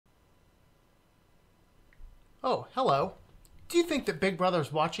Oh, hello. Do you think that Big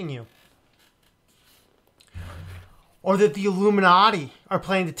Brother's watching you? Or that the Illuminati are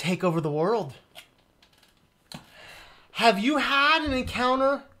planning to take over the world? Have you had an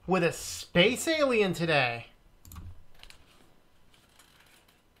encounter with a space alien today?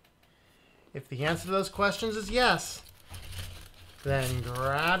 If the answer to those questions is yes, then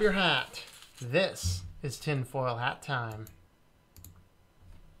grab your hat. This is tinfoil hat time.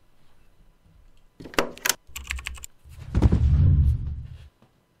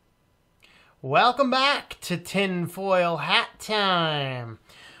 Welcome back to tinfoil hat time.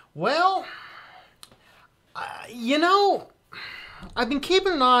 Well, I've been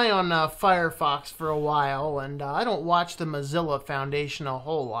keeping an eye on Firefox for a while, and I don't watch the Mozilla Foundation a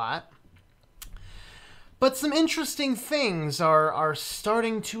whole lot. But some interesting things are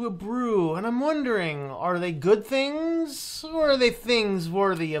starting to brew, and I'm wondering, are they good things, or are they things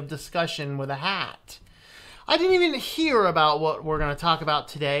worthy of discussion with a hat? I didn't even hear about what we're going to talk about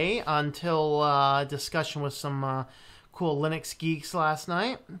today until a discussion with some cool Linux geeks last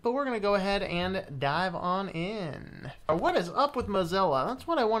night, but we're going to go ahead and dive on in. What is up with Mozilla? That's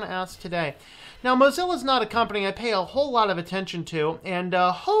what I want to ask today. Now, Mozilla is not a company I pay a whole lot of attention to, and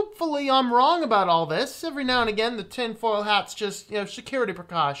hopefully I'm wrong about all this. Every now and again, the tinfoil hat's just, security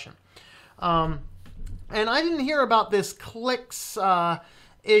precaution. And I didn't hear about this clicks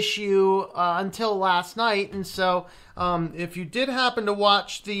issue until last night, and so if you did happen to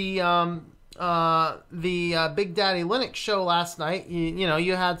watch the Big Daddy Linux show last night,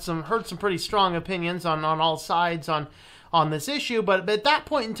 you had heard some pretty strong opinions on all sides on this issue, but at that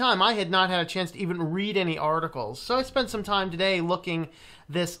point in time, I had not had a chance to even read any articles. So I spent some time today looking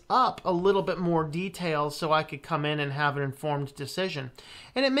this up a little bit more detail so I could come in and have an informed decision.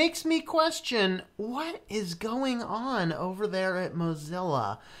 And it makes me question, what is going on over there at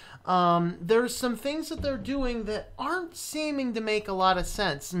Mozilla? There's some things that they're doing that aren't seeming to make a lot of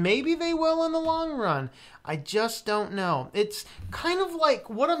sense. Maybe they will in the long run. I just don't know. It's kind of like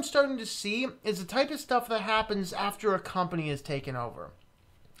what I'm starting to see is the type of stuff that happens after a company is taken over.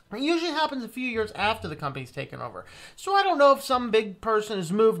 It usually happens a few years after the company's taken over. So I don't know if some big person has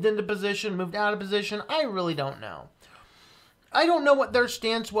moved into position, moved out of position. I really don't know. I don't know what their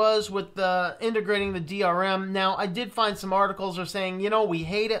stance was with integrating the DRM. Now, I did find some articles that are saying, we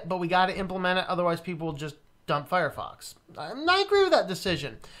hate it, but we got to implement it. Otherwise, people will just dump Firefox. I agree with that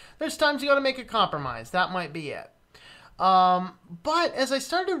decision. There's times you got to make a compromise. That might be it. But as I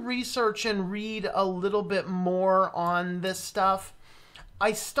started to research and read a little bit more on this stuff,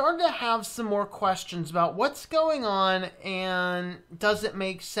 I started to have some more questions about what's going on and does it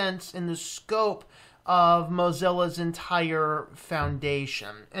make sense in the scope of Mozilla's entire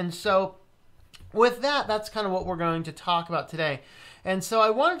foundation. And so with that, that's kind of what we're going to talk about today. And so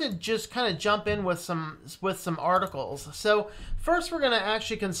I wanted to just kind of jump in with some articles. So first we're going to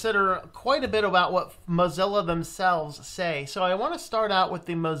actually consider quite a bit about what Mozilla themselves say. So I want to start out with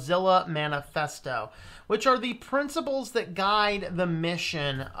the Mozilla Manifesto, which are the principles that guide the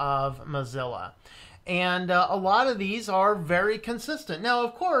mission of Mozilla. And a lot of these are very consistent. Now,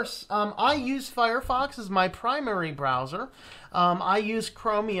 of course, I use Firefox as my primary browser. I use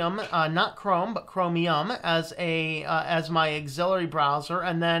Chromium, not Chrome, but Chromium as my auxiliary browser.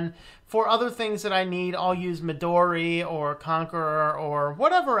 And then for other things that I need, I'll use Midori or Conqueror or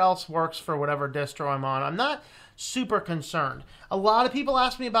whatever else works for whatever distro I'm on. I'm not super concerned. A lot of people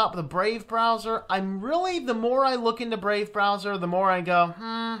ask me about the Brave browser. The more I look into Brave browser, the more I go,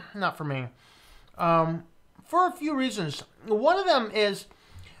 not for me. For a few reasons. One of them is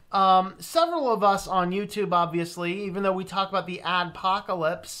several of us on YouTube, obviously, even though we talk about the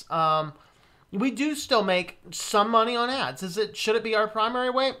adpocalypse, we do still make some money on ads. Should it be our primary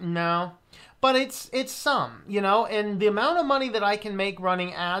way? No. But it's some, and the amount of money that I can make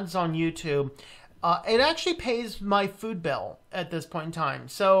running ads on YouTube, it actually pays my food bill at this point in time.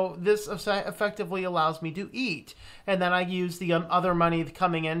 So this effectively allows me to eat. And then I use the other money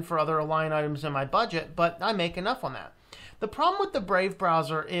coming in for other line items in my budget, but I make enough on that. The problem with the Brave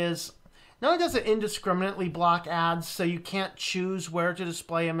browser is not only does it indiscriminately block ads so you can't choose where to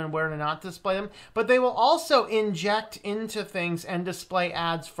display them and where to not display them, but they will also inject into things and display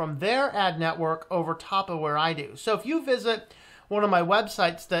ads from their ad network over top of where I do. So if you visit one of my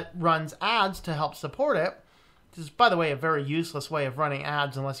websites that runs ads to help support it, this is, by the way, a very useless way of running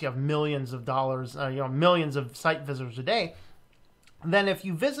ads unless you have millions of dollars, millions of site visitors a day. Then if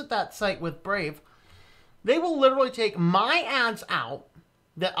you visit that site with Brave, they will literally take my ads out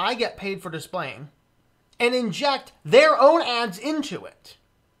that I get paid for displaying and inject their own ads into it.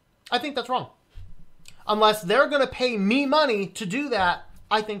 I think that's wrong. Unless they're going to pay me money to do that,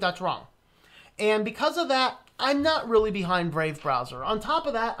 I think that's wrong. And because of that, I'm not really behind Brave browser. On top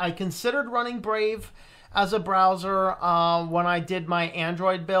of that, I considered running Brave as a browser when I did my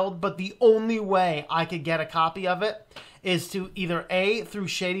Android build, but the only way I could get a copy of it is to either A, through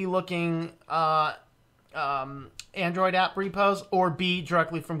shady-looking Android app repos, or B,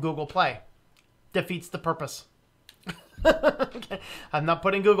 directly from Google Play. Defeats the purpose. Okay. I'm not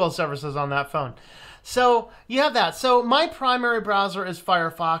putting Google services on that phone. So you have that. So my primary browser is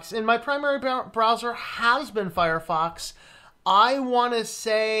Firefox, and my primary browser has been Firefox. I want to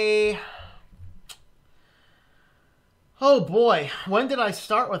say, oh boy, when did I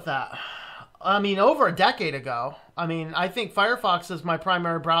start with that? I mean, over a decade ago. I mean, I think Firefox is my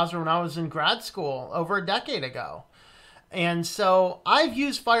primary browser when I was in grad school, over a decade ago. And so I've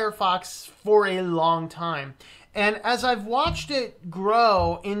used Firefox for a long time. And as I've watched it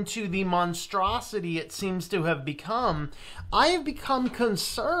grow into the monstrosity it seems to have become, I have become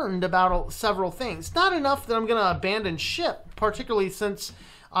concerned about several things. Not enough that I'm going to abandon ship, particularly since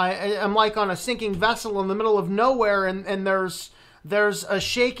I'm like on a sinking vessel in the middle of nowhere, and there's a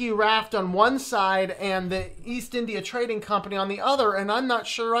shaky raft on one side and the East India Trading Company on the other, and I'm not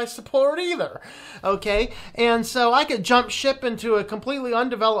sure I support either, okay? And so I could jump ship into a completely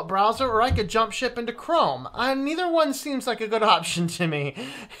undeveloped browser, or I could jump ship into Chrome. Neither one seems like a good option to me,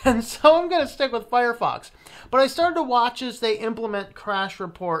 and so I'm going to stick with Firefox. But I started to watch as they implement crash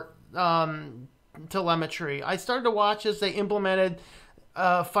report telemetry. I started to watch as they implemented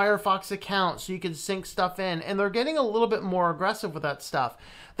Firefox account so you can sync stuff in, and they're getting a little bit more aggressive with that stuff.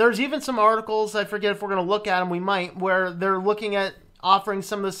 There's even some articles, I forget if we're going to look at them, we might, where they're looking at offering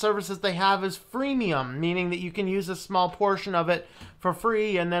some of the services they have as freemium, meaning that you can use a small portion of it for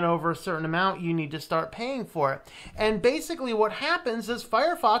free, and then over a certain amount you need to start paying for it. And basically what happens is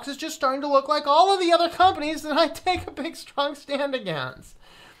Firefox is just starting to look like all of the other companies that I take a big strong stand against.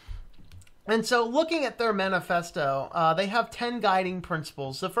 And so looking at their manifesto, they have 10 guiding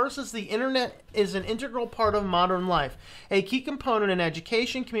principles. The first is the internet is an integral part of modern life, a key component in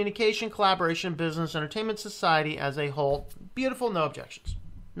education, communication, collaboration, business, entertainment, society as a whole. Beautiful, no objections.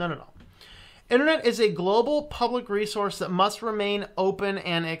 None at all. Internet is a global public resource that must remain open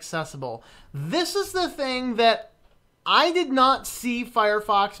and accessible. This is the thing that I did not see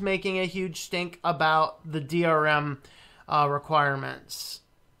Firefox making a huge stink about the DRM requirements.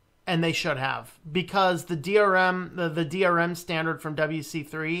 And they should have, because the DRM standard from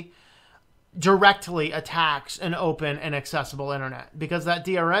WC3 directly attacks an open and accessible internet, because that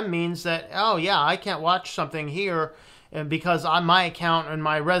DRM means that, oh yeah, I can't watch something here because on my account and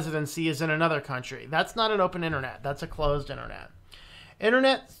my residency is in another country. That's not an open internet. That's a closed internet.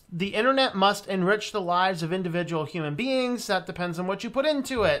 The internet must enrich the lives of individual human beings. That depends on what you put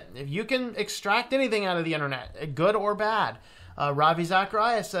into it. If you can extract anything out of the internet, good or bad. Ravi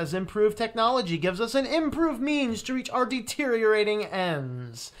Zacharias says, improved technology gives us an improved means to reach our deteriorating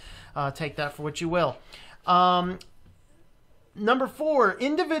ends. Take that for what you will. Number 4,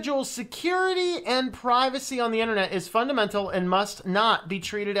 individual security and privacy on the internet is fundamental and must not be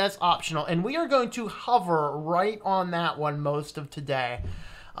treated as optional. And we are going to hover right on that one most of today.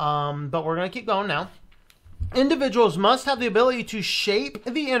 But we're going to keep going now. Individuals must have the ability to shape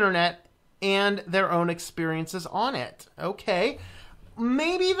the internet and their own experiences on it. Okay,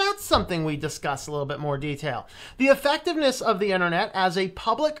 maybe that's something we discuss a little bit more detail. The effectiveness of the internet as a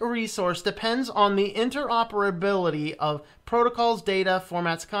public resource depends on the interoperability of protocols, data,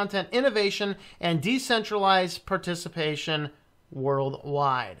 formats, content, innovation, and decentralized participation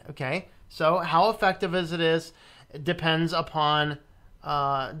worldwide. Okay, so how effective as it is depends upon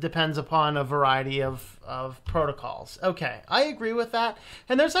a variety of protocols. Okay, I agree with that.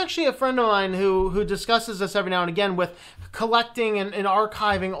 And there's actually a friend of mine who discusses this every now and again with collecting and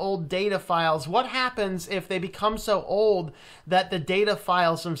archiving old data files. What happens if they become so old that the data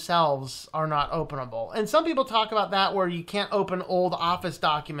files themselves are not openable? And some people talk about that where you can't open old Office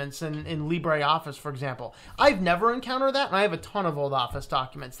documents in LibreOffice, for example. I've never encountered that, and I have a ton of old Office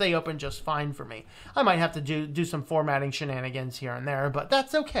documents. They open just fine for me. I might have to do some formatting shenanigans here and there, but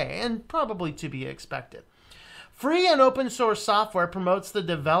that's okay and probably to be expected. Free and open source software promotes the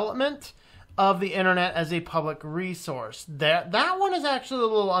development of the internet as a public resource. That one is actually a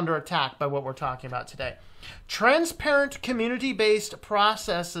little under attack by what we're talking about today. Transparent community-based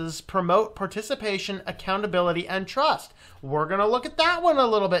processes promote participation, accountability, and trust. We're going to look at that one a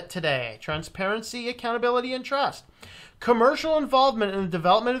little bit today. Transparency, accountability, and trust. Commercial involvement in the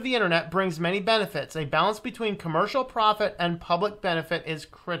development of the internet brings many benefits. A balance between commercial profit and public benefit is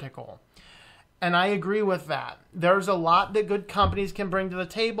critical. And I agree with that. There's a lot that good companies can bring to the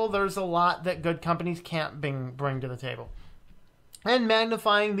table. There's a lot that good companies can't bring to the table. And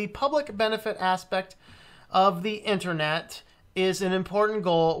magnifying the public benefit aspect of the internet is an important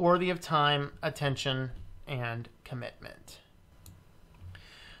goal worthy of time, attention, and commitment.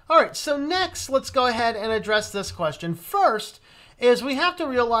 All right, so next, let's go ahead and address this question. First is we have to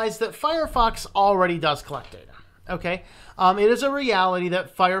realize that Firefox already does collect data, okay? It is a reality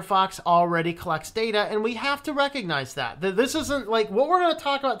that Firefox already collects data, and we have to recognize that. This isn't like what we're going to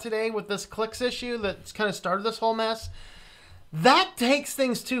talk about today with this clicks issue that's kind of started this whole mess. That takes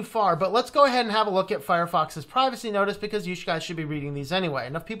things too far, but let's go ahead and have a look at Firefox's privacy notice because you guys should be reading these anyway.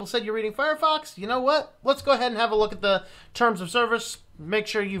 Enough people said you're reading Firefox. You know what? Let's go ahead and have a look at the terms of service. Make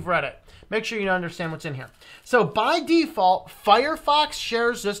sure you've read it. Make sure you understand what's in here. So by default, Firefox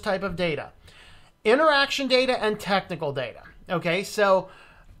shares this type of data. Interaction data and technical data. Okay, so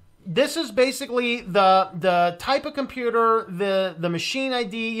this is basically the type of computer, the machine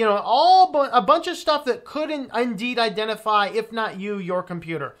ID, you know, a bunch of stuff that could indeed identify, if not you, your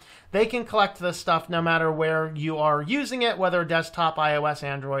computer. They can collect this stuff no matter where you are using it, whether desktop, iOS,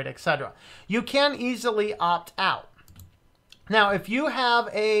 Android, etc. You can easily opt out. Now, if you have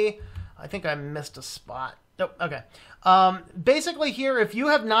I think I missed a spot. Oh, okay. Basically here, if you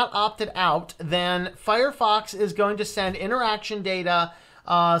have not opted out, then Firefox is going to send interaction data.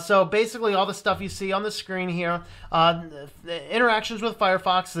 So basically all the stuff you see on the screen here, the interactions with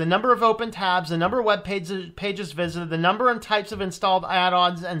Firefox, the number of open tabs, the number of web pages visited, the number and types of installed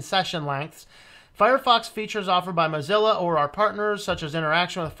add-ons and session lengths, Firefox features offered by Mozilla or our partners, such as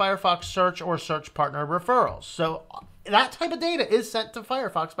interaction with Firefox search or search partner referrals. So that type of data is sent to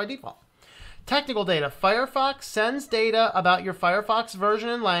Firefox by default. Technical data. Firefox sends data about your Firefox version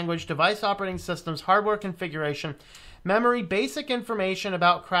and language, device operating systems, hardware configuration, memory, basic information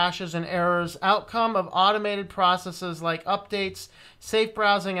about crashes and errors, outcome of automated processes like updates, safe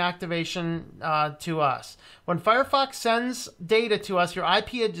browsing activation to us. When Firefox sends data to us, your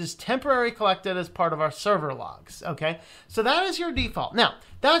IP is temporarily collected as part of our server logs. Okay, so that is your default. Now,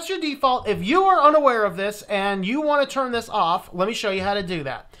 that's your default. If you are unaware of this and you want to turn this off, let me show you how to do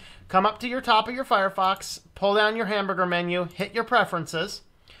that. Come up to your top of your Firefox, pull down your hamburger menu, hit your preferences,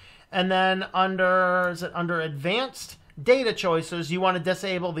 and then under advanced data choices, you want to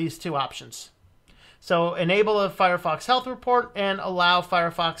disable these two options. So enable a Firefox health report and allow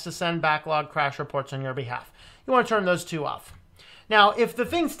Firefox to send backlog crash reports on your behalf. You want to turn those two off. Now, if the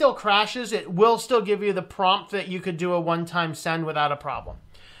thing still crashes, it will still give you the prompt that you could do a one-time send without a problem.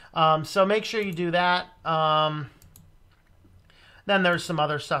 So make sure you do that. Then there's some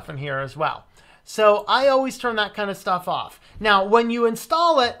other stuff in here as well. So I always turn that kind of stuff off. Now, when you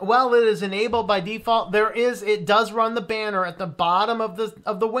install it, while it is enabled by default, it does run the banner at the bottom of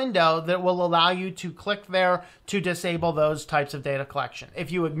the window that will allow you to click there to disable those types of data collection.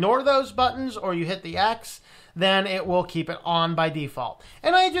 If you ignore those buttons or you hit the X, then it will keep it on by default.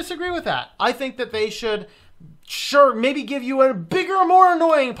 And I disagree with that. I think that they should maybe give you a bigger, more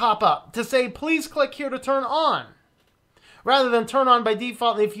annoying pop-up to say, please click here to turn on. Rather than turn on by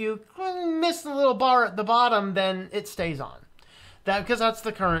default, if you miss the little bar at the bottom, then it stays on. Because that's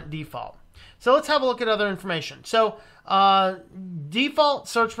the current default. So let's have a look at other information. So default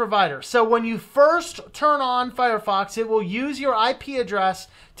search provider. So when you first turn on Firefox, it will use your IP address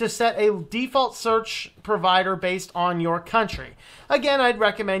to set a default search provider based on your country. Again, I'd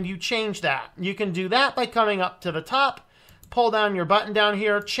recommend you change that. You can do that by coming up to the top, pull down your button down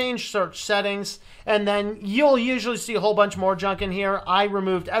here, change search settings, and then you'll usually see a whole bunch more junk in here. I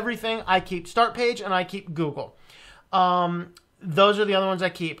removed everything. I keep Start Page and I keep Google. Those are the other ones I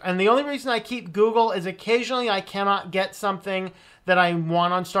keep. And the only reason I keep Google is occasionally I cannot get something that I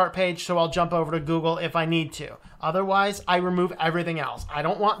want on Start Page, so I'll jump over to Google if I need to. Otherwise, I remove everything else. I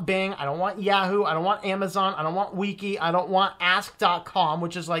don't want Bing. I don't want Yahoo. I don't want Amazon. I don't want Wiki. I don't want Ask.com,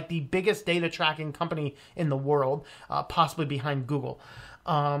 which is like the biggest data tracking company in the world, possibly behind Google.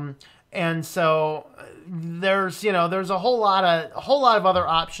 And so there's a whole lot of other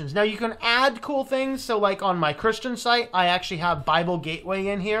options. Now you can add cool things. So like on my Christian site, I actually have Bible Gateway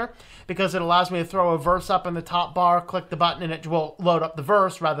in here because it allows me to throw a verse up in the top bar, click the button, and it will load up the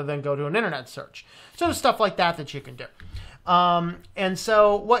verse rather than go to an internet search. So there's stuff like that you can do. And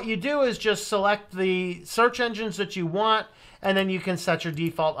so what you do is just select the search engines that you want, and then you can set your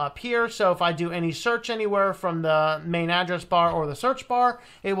default up here. So if I do any search anywhere from the main address bar or the search bar,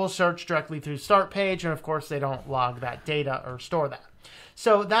 it will search directly through Start Page. And of course, they don't log that data or store that.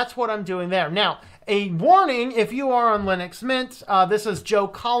 So that's what I'm doing there. Now, a warning, if you are on Linux Mint, this is Joe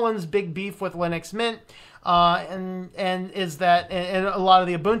Collins' big beef with Linux Mint. And a lot of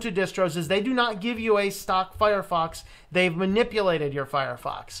the Ubuntu distros is they do not give you a stock Firefox. They've manipulated your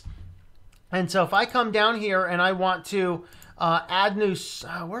Firefox. And so if I come down here and I want to add new,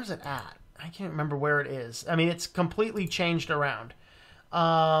 where's it at? I can't remember where it is. I mean, it's completely changed around.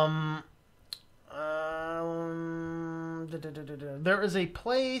 There is a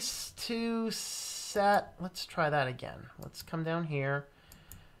place to set. Let's try that again. Let's come down here.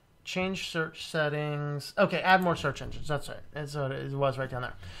 Change search settings. Okay, add more search engines. That's right. That's what it was right down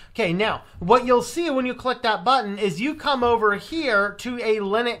there. Okay, now, what you'll see when you click that button is you come over here to a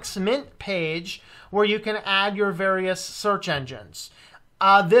Linux Mint page where you can add your various search engines.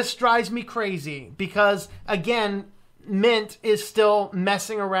 This drives me crazy because, again, Mint is still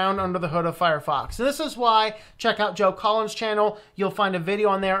messing around under the hood of Firefox. And this is why, check out Joe Collins' channel. You'll find a video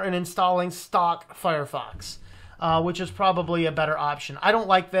on there on installing stock Firefox. Which is probably a better option. I don't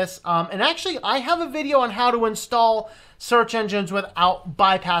like this. And actually, I have a video on how to install search engines without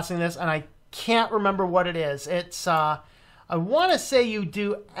bypassing this, and I can't remember what it is. It's, I want to say you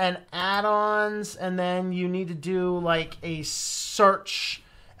do an add-ons, and then you need to do like a search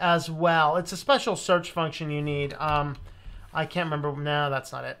as well. It's a special search function you need. I can't remember. No,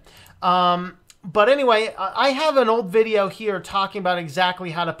 that's not it. But anyway, I have an old video here talking about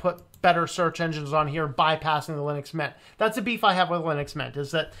exactly how to put better search engines on here, bypassing the Linux Mint. That's a beef I have with Linux Mint,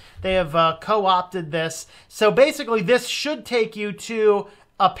 is that they have co-opted this. So basically, this should take you to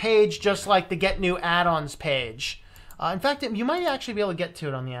a page just like the Get New Add-ons page. In fact, you might actually be able to get to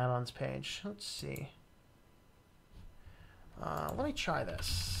it on the add-ons page. Let's see. Let me try this.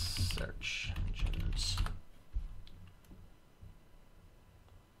 Search engines.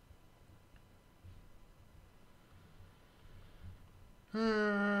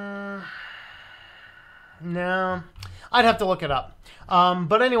 No, I'd have to look it up.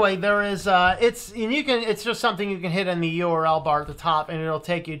 But anyway, there is it's just something you can hit in the URL bar at the top, and it'll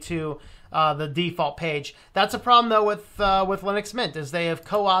take you to the default page. That's a problem though with Linux Mint, is they have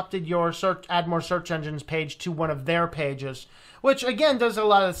co-opted your add more search engines page to one of their pages, which again does a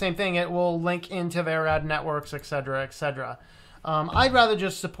lot of the same thing. It will link into their ad networks, etc., etc. I'd rather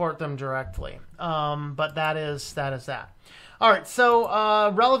just support them directly. But that is that. All right,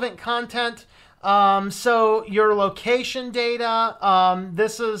 so relevant content. So your location data.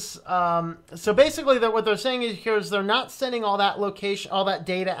 This is so basically what they're saying here is they're not sending all that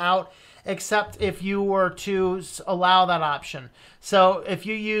data out, except if you were to allow that option. So if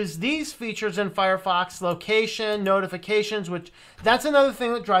you use these features in Firefox, location, notifications, which that's another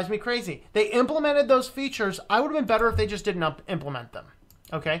thing that drives me crazy. They implemented those features. I would have been better if they just didn't implement them.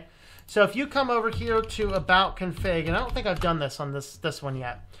 Okay. So if you come over here to About Config, and I don't think I've done this on this one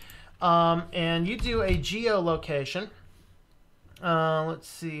yet, and you do a geolocation, let's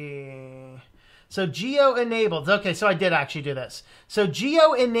see. So geo-enabled. Okay, so I did actually do this. So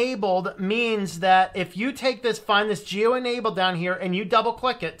geo-enabled means that if you take this, find this geo-enabled down here, and you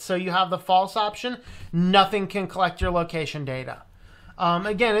double-click it, so you have the false option, nothing can collect your location data.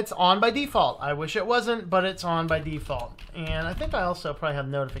 Again, it's on by default. I wish it wasn't, but it's on by default. And I think I also probably have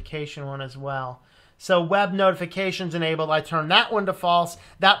notification one as well. So web notifications enabled, I turn that one to false.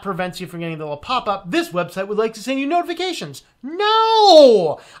 That prevents you from getting the little pop-up. This website would like to send you notifications.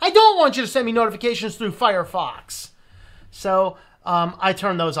 No! I don't want you to send me notifications through Firefox. So I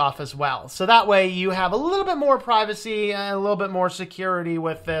turn those off as well. So that way you have a little bit more privacy and a little bit more security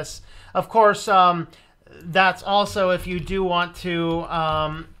with this. Of course, that's also if you do want to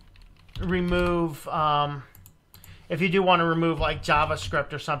remove, if you do want to remove like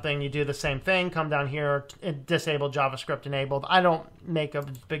JavaScript or something, you do the same thing. Come down here, disable JavaScript enabled. I don't make a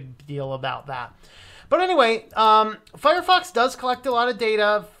big deal about that. But anyway, Firefox does collect a lot of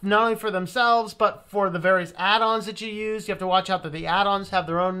data, not only for themselves, but for the various add-ons that you use. You have to watch out that the add-ons have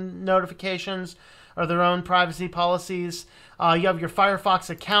their own notifications or their own privacy policies. You have your Firefox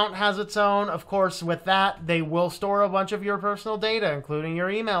account has its own. Of course, with that, they will store a bunch of your personal data, including your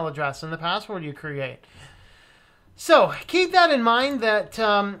email address and the password you create. So keep that in mind that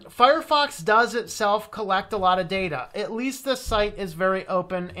Firefox does itself collect a lot of data. At least this site is very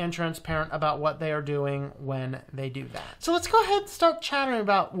open and transparent about what they are doing when they do that. So let's go ahead and start chatting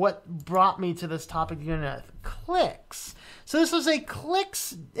about what brought me to this topic of the internet. Clicks. So this is a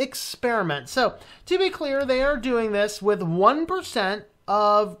clicks experiment. So to be clear, they are doing this with 1%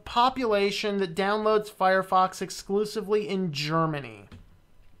 of population that downloads Firefox exclusively in Germany.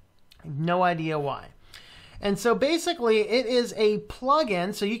 I have no idea why. And so basically it is a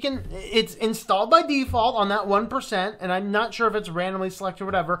plugin, so it's installed by default on that 1%, and I'm not sure if it's randomly selected or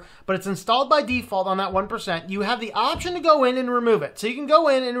whatever, but it's installed by default on that 1%. You have the option to go in and remove it. So you can go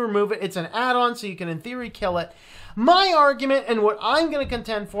in and remove it. It's an add-on, so you can in theory kill it. My argument and what I'm going to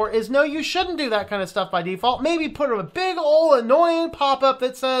contend for is no, you shouldn't do that kind of stuff by default. Maybe put a big old annoying pop-up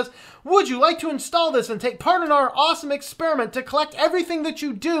that says, would you like to install this and take part in our awesome experiment to collect everything that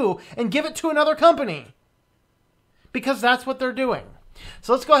you do and give it to another company? Because that's what they're doing.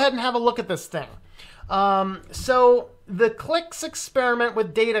 So let's go ahead and have a look at this thing. So the Clicks experiment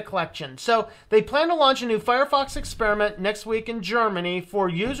with data collection. So they plan to launch a new Firefox experiment next week in Germany for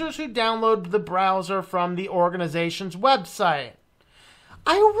users who download the browser from the organization's website.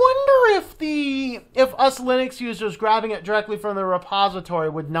 I wonder if us Linux users grabbing it directly from the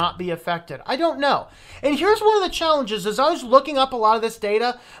repository would not be affected. I don't know. And here's one of the challenges. As I was looking up a lot of this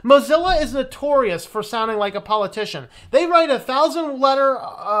data, Mozilla is notorious for sounding like a politician. They write a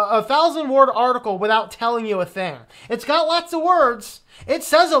 1,000-word article without telling you a thing. It's got lots of words. It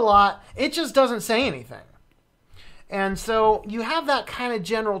says a lot. It just doesn't say anything. And so you have that kind of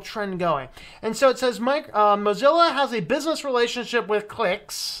general trend going. And so it says Mozilla has a business relationship with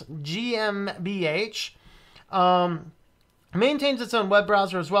Clicks, GmbH, maintains its own web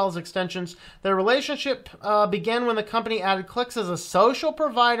browser as well as extensions. Their relationship began when the company added Clicks as a social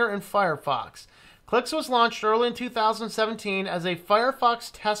provider in Firefox. Clicks was launched early in 2017 as a Firefox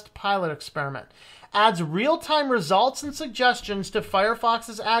test pilot experiment. Adds real-time results and suggestions to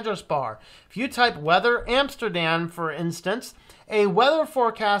Firefox's address bar. If you type weather Amsterdam, for instance, a weather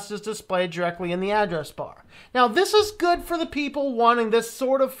forecast is displayed directly in the address bar. Now, this is good for the people wanting this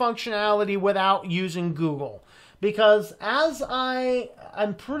sort of functionality without using Google. Because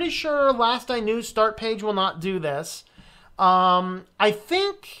I'm pretty sure last I knew Start Page will not do this. I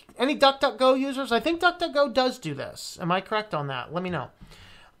think, any DuckDuckGo users? I think DuckDuckGo does do this. Am I correct on that? Let me know.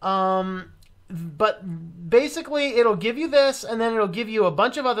 But basically, it'll give you this, and then it'll give you a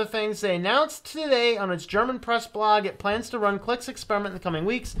bunch of other things. They announced today on its German press blog it plans to run Clicks experiment in the coming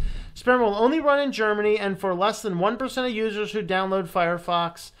weeks. Experiment will only run in Germany and for less than 1% of users who download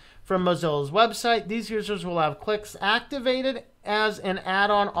Firefox from Mozilla's website. These users will have Clicks activated as an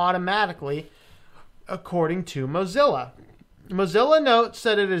add-on automatically, according to Mozilla. Mozilla notes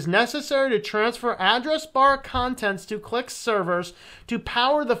that it is necessary to transfer address bar contents to Clicks servers to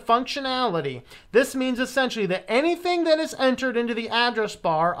power the functionality. This means essentially that anything that is entered into the address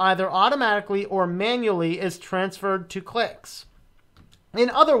bar, either automatically or manually, is transferred to Clicks. In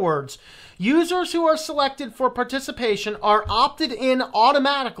other words, users who are selected for participation are opted in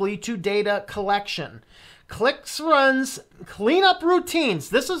automatically to data collection. Clicks runs cleanup routines.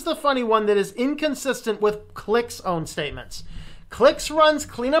 This is the funny one that is inconsistent with Clicks' own statements. Clicks runs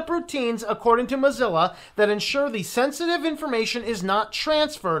cleanup routines, according to Mozilla, that ensure the sensitive information is not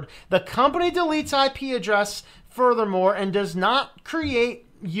transferred. The company deletes IP address furthermore and does not create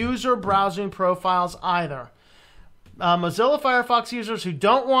user browsing profiles either. Mozilla Firefox users who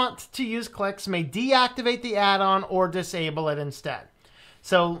don't want to use Clicks may deactivate the add-on or disable it instead.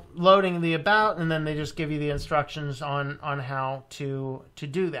 So loading the about, and then they just give you the instructions on how to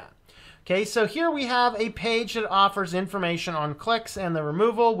do that. Okay, so here we have a page that offers information on Clicks and the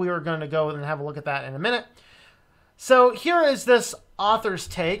removal. We are going to go and have a look at that in a minute. So here is this author's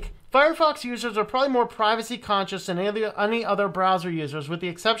take. Firefox users are probably more privacy conscious than any other browser users, with the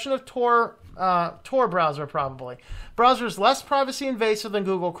exception of Tor browser probably. Browser is less privacy invasive than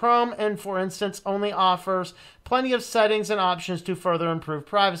Google Chrome and, for instance, only offers plenty of settings and options to further improve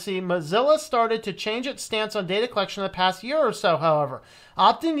privacy. Mozilla started to change its stance on data collection in the past year or so, however.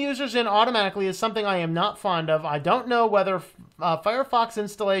 Opting users in automatically is something I am not fond of. I don't know whether Firefox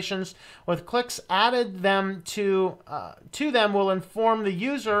installations with Clicks added them to them will inform the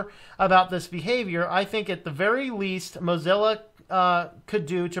user about this behavior. I think at the very least Mozilla could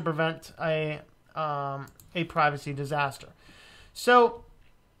do to prevent a privacy disaster. So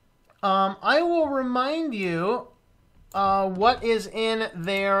I will remind you what is in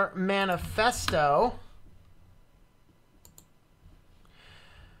their manifesto.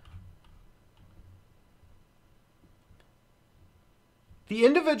 The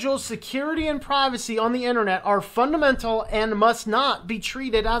individual's security and privacy on the internet are fundamental and must not be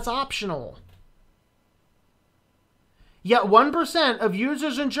treated as optional. Yet 1% of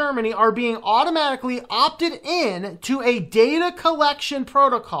users in Germany are being automatically opted in to a data collection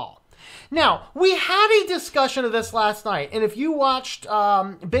protocol. Now, we had a discussion of this last night, and if you watched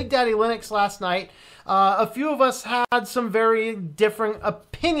Big Daddy Linux last night, a few of us had some very different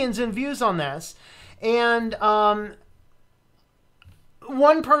opinions and views on this. And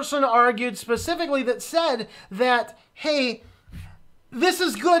one person argued specifically that said that, hey, this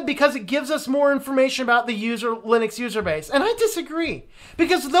is good because it gives us more information about the Linux user base. And I disagree.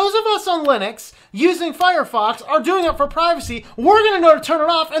 Because those of us on Linux using Firefox are doing it for privacy. We're going to know to turn it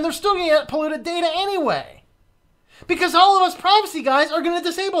off, and they're still going to get polluted data anyway. Because all of us privacy guys are going to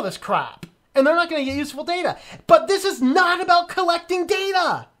disable this crap. And they're not going to get useful data. But this is not about collecting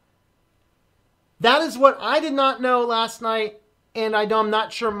data. That is what I did not know last night. And I'm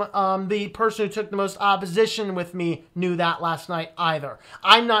not sure the person who took the most opposition with me knew that last night either.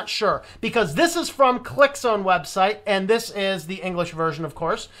 I'm not sure. Because this is from ClickZone website. And this is the English version, of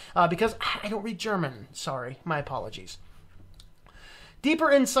course. Because I don't read German. Sorry. My apologies. Deeper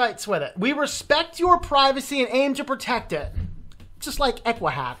insights with it. We respect your privacy and aim to protect it. Just like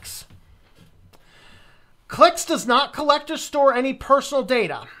Equihacks. Clicks does not collect or store any personal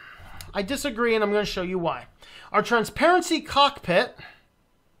data. I disagree, and I'm going to show you why. Our transparency cockpit,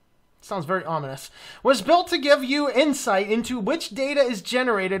 sounds very ominous, was built to give you insight into which data is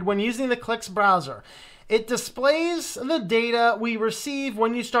generated when using the Clicks browser. It displays the data we receive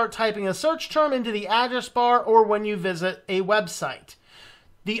when you start typing a search term into the address bar or when you visit a website.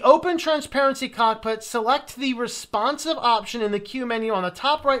 The Open Transparency Cockpit, select the responsive option in the Q menu on the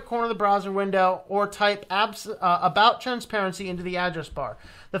top right corner of the browser window or type About Transparency into the address bar.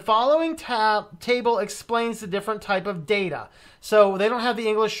 The following table explains the different type of data. So they don't have the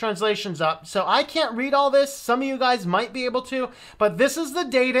English translations up. So I can't read all this. Some of you guys might be able to. But this is the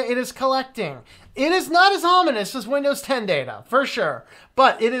data it is collecting. It is not as ominous as Windows 10 data, for sure.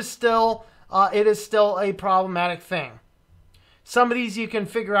 But it is still a problematic thing. Some of these you can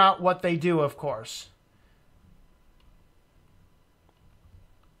figure out what they do, of course.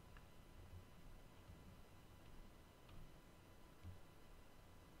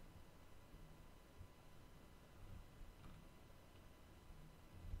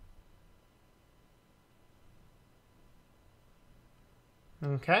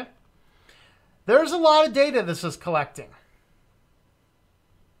 Okay. There's a lot of data this is collecting.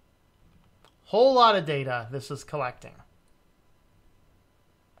 Whole lot of data this is collecting.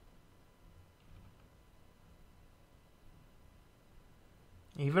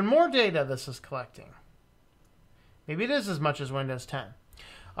 Even more data this is collecting. Maybe it is as much as Windows 10.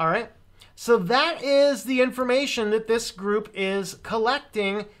 All right. So that is the information that this group is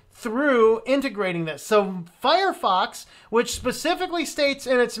collecting through integrating this. So Firefox, which specifically states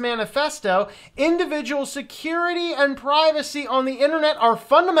in its manifesto, individual security and privacy on the internet are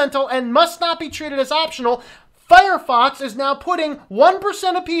fundamental and must not be treated as optional. Firefox is now putting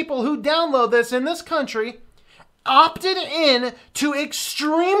 1% of people who download this in this country opted in to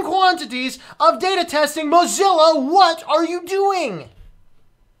extreme quantities of data testing. Mozilla, what are you doing?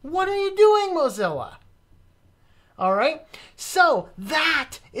 What are you doing, Mozilla? All right. So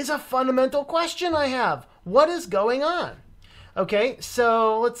that is a fundamental question I have. What is going on? Okay.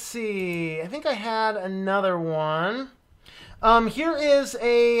 So let's see. I think I had another one. Here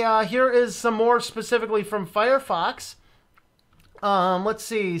is some more specifically from Firefox. Let's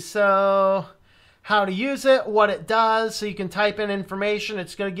see. So how to use it, what it does. So you can type in information.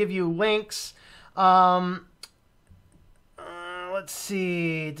 It's going to give you links. Let's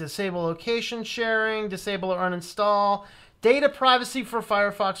see. Disable location sharing. Disable or uninstall. Data privacy for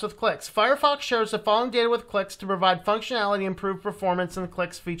Firefox with Clicks. Firefox shares the following data with Clicks to provide functionality and improve performance in the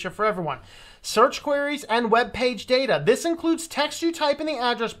Clicks feature for everyone. Search queries and web page data. This includes text you type in the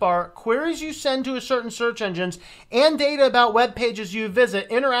address bar, queries you send to a certain search engines, and data about web pages you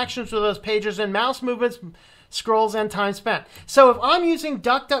visit, interactions with those pages, and mouse movements, scrolls, and time spent. So if I'm using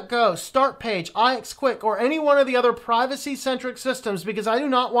DuckDuckGo, StartPage, IXQuick, or any one of the other privacy-centric systems because I do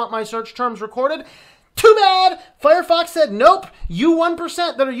not want my search terms recorded, too bad! Firefox said, nope, you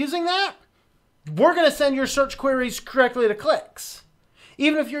 1% that are using that, we're going to send your search queries correctly to Clicks.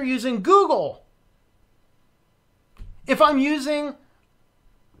 Even if you're using Google. If I'm using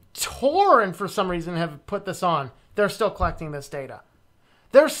Tor and for some reason have put this on, they're still collecting this data.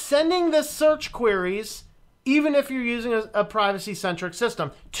 They're sending the search queries, even if you're using a privacy-centric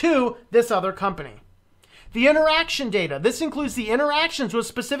system, to this other company. The interaction data. This includes the interactions with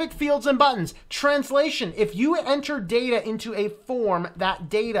specific fields and buttons. Translation. If you enter data into a form, that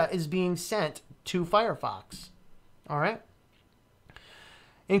data is being sent to Firefox. All right?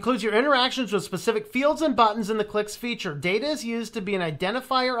 Includes your interactions with specific fields and buttons in the Clicks feature. Data is used to be an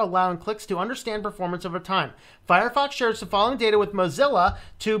identifier allowing Clicks to understand performance over time. Firefox shares the following data with Mozilla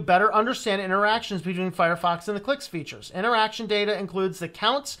to better understand interactions between Firefox and the Clicks features. Interaction data includes the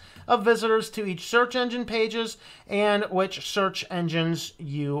counts of visitors to each search engine pages and which search engines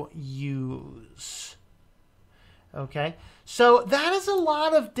you use. Okay, So that is a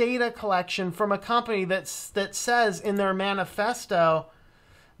lot of data collection from a company that says in their manifesto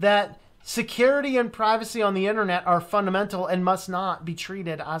that security and privacy on the internet are fundamental and must not be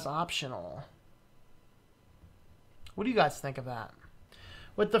treated as optional. What do you guys think of that?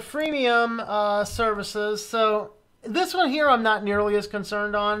 With the freemium services, so this one here I'm not nearly as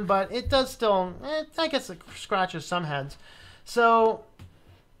concerned on, but it does still, I guess it scratches some heads. So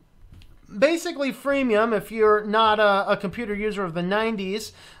basically freemium, if you're not a computer user of the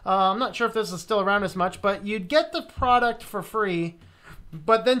 90s, I'm not sure if this is still around as much, but you'd get the product for free,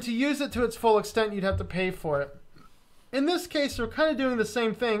 but then to use it to its full extent, you'd have to pay for it. In this case, they're kind of doing the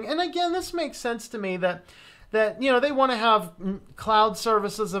same thing. And again, this makes sense to me that they want to have cloud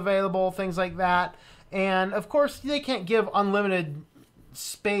services available, things like that. And of course, they can't give unlimited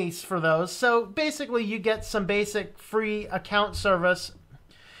space for those. So basically, you get some basic free account service,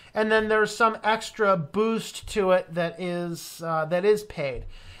 and then there's some extra boost to it that is paid.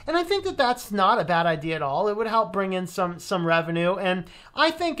 And I think that that's not a bad idea at all. It would help bring in some revenue. And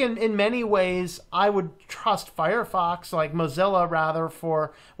I think in many ways, I would trust Firefox, like Mozilla rather,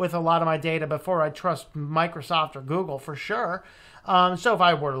 with a lot of my data before I trust Microsoft or Google for sure. So if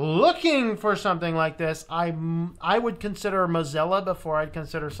I were looking for something like this, I would consider Mozilla before I'd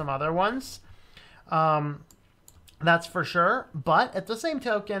consider some other ones. That's for sure. But at the same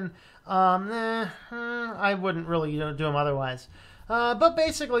token, I wouldn't really do them otherwise. But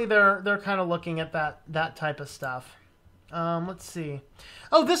basically, they're kind of looking at that type of stuff. Let's see.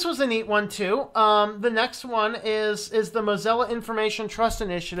 Oh, this was a neat one too. The next one is the Mozilla Information Trust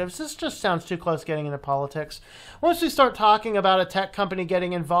Initiatives. This just sounds too close getting into politics. Once we start talking about a tech company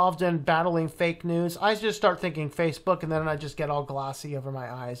getting involved in battling fake news, I just start thinking Facebook, and then I just get all glossy over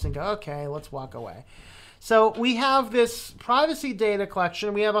my eyes and go, okay, let's walk away. So we have this privacy data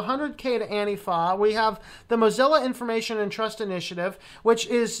collection. We have 100K to Antifa. We have the Mozilla Information and Trust Initiative, which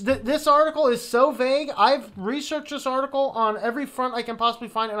is, this article is so vague. I've researched this article on every front I can possibly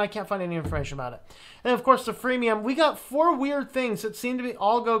find, and I can't find any information about it. And of course, the freemium, we got 4 weird things that seem to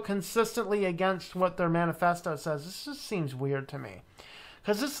all go consistently against what their manifesto says. This just seems weird to me.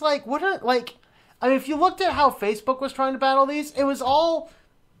 Because it's like, if you looked at how Facebook was trying to battle these, it was all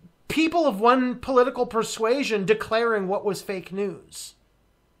people of one political persuasion declaring what was fake news.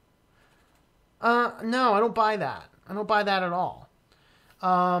 No, I don't buy that. I don't buy that at all.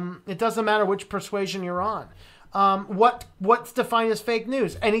 It doesn't matter which persuasion you're on. What's defined as fake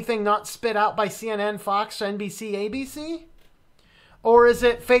news? Anything not spit out by CNN, Fox, NBC, ABC? Or is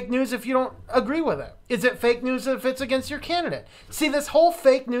it fake news if you don't agree with it? Is it fake news if it's against your candidate? See, this whole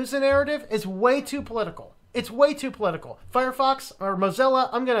fake news narrative is way too political. It's way too political. Firefox or Mozilla,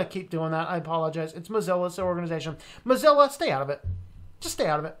 I'm going to keep doing that. I apologize. It's Mozilla, it's their organization. Mozilla, stay out of it. Just stay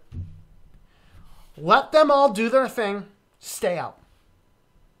out of it. Let them all do their thing. Stay out.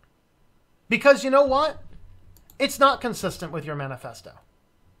 Because you know what? It's not consistent with your manifesto.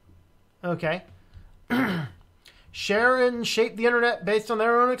 Okay? Share and shape the internet based on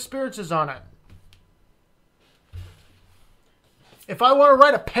their own experiences on it. If I want to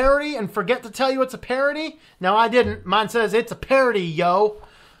write a parody and forget to tell you it's a parody, no, I didn't. Mine says it's a parody, yo.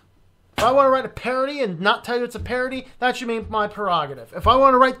 If I want to write a parody and not tell you it's a parody, that should be my prerogative. If I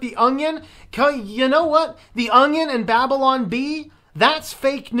want to write The Onion, you know what? The Onion and Babylon Bee, that's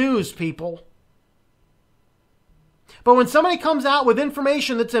fake news, people. But when somebody comes out with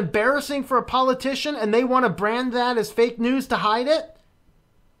information that's embarrassing for a politician and they want to brand that as fake news to hide it,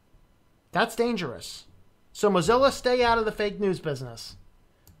 that's dangerous. So Mozilla, stay out of the fake news business.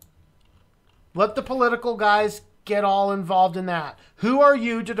 Let the political guys get all involved in that. Who are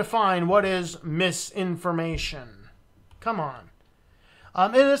you to define what is misinformation? Come on.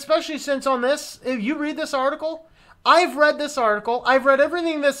 And especially since on this, if you read this article, I've read this article, I've read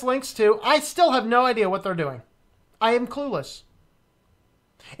everything this links to, I still have no idea what they're doing. I am clueless.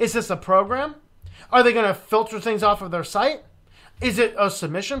 Is this a program? Are they going to filter things off of their site? Is it a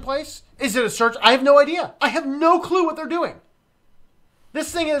submission place? Is it a search? I have no idea. I have no clue what they're doing.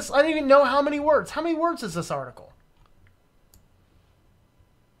 This thing is, I don't even know how many words. How many words is this article?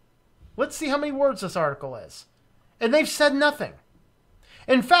 Let's see how many words this article is. And they've said nothing.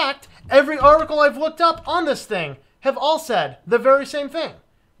 In fact, every article I've looked up on this thing have all said the very same thing.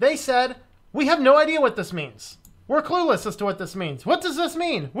 They said, we have no idea what this means. We're clueless as to what this means. What does this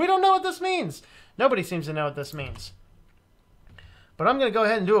mean? We don't know what this means. Nobody seems to know what this means. But I'm going to go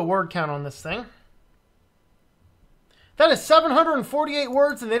ahead and do a word count on this thing. That is 748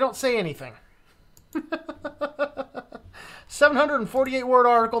 words, and they don't say anything. 748 word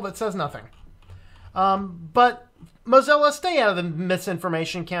article that says nothing. But Mozilla, stay out of the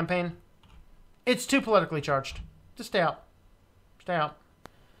misinformation campaign. It's too politically charged. Just stay out. Stay out.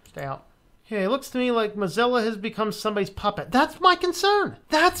 Stay out. Okay, it looks to me like Mozilla has become somebody's puppet. That's my concern.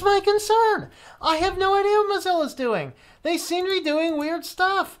 That's my concern. I have no idea what Mozilla's doing. They seem to be doing weird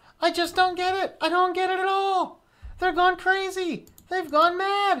stuff. I just don't get it. I don't get it at all. They're gone crazy. They've gone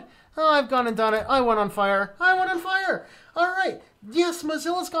mad. Oh, I've gone and done it. I went on fire. I went on fire. All right. Yes,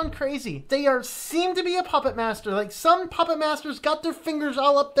 Mozilla's gone crazy. They seem to be a puppet master. Like some puppet masters got their fingers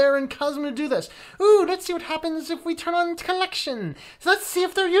all up there and caused them to do this. Ooh, let's see what happens if we turn on collection. So let's see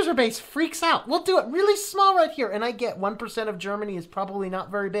if their user base freaks out. We'll do it really small right here. And I get 1% of Germany is probably not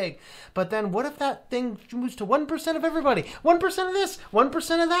very big. But then what if that thing moves to 1% of everybody? 1% of this,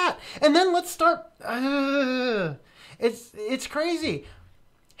 1% of that. And then let's start... It's crazy.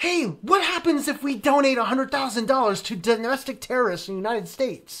 Hey, what happens if we donate $100,000 to domestic terrorists in the United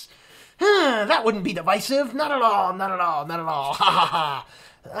States? That wouldn't be divisive. Not at all, not at all, not at all. Ha ha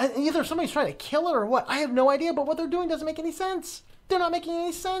ha. Either somebody's trying to kill it or what. I have no idea, but what they're doing doesn't make any sense. They're not making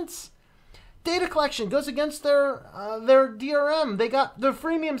any sense. Data collection goes against their DRM. They got the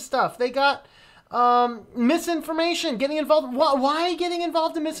freemium stuff. They got misinformation, getting involved. Why getting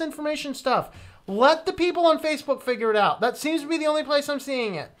involved in misinformation stuff? Let the people on Facebook figure it out. That seems to be the only place I'm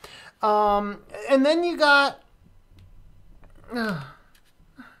seeing it. And then you got...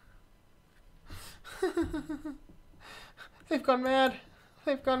 They've gone mad.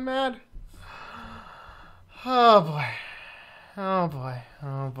 They've gone mad. Oh, boy. Oh, boy.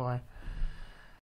 Oh, boy.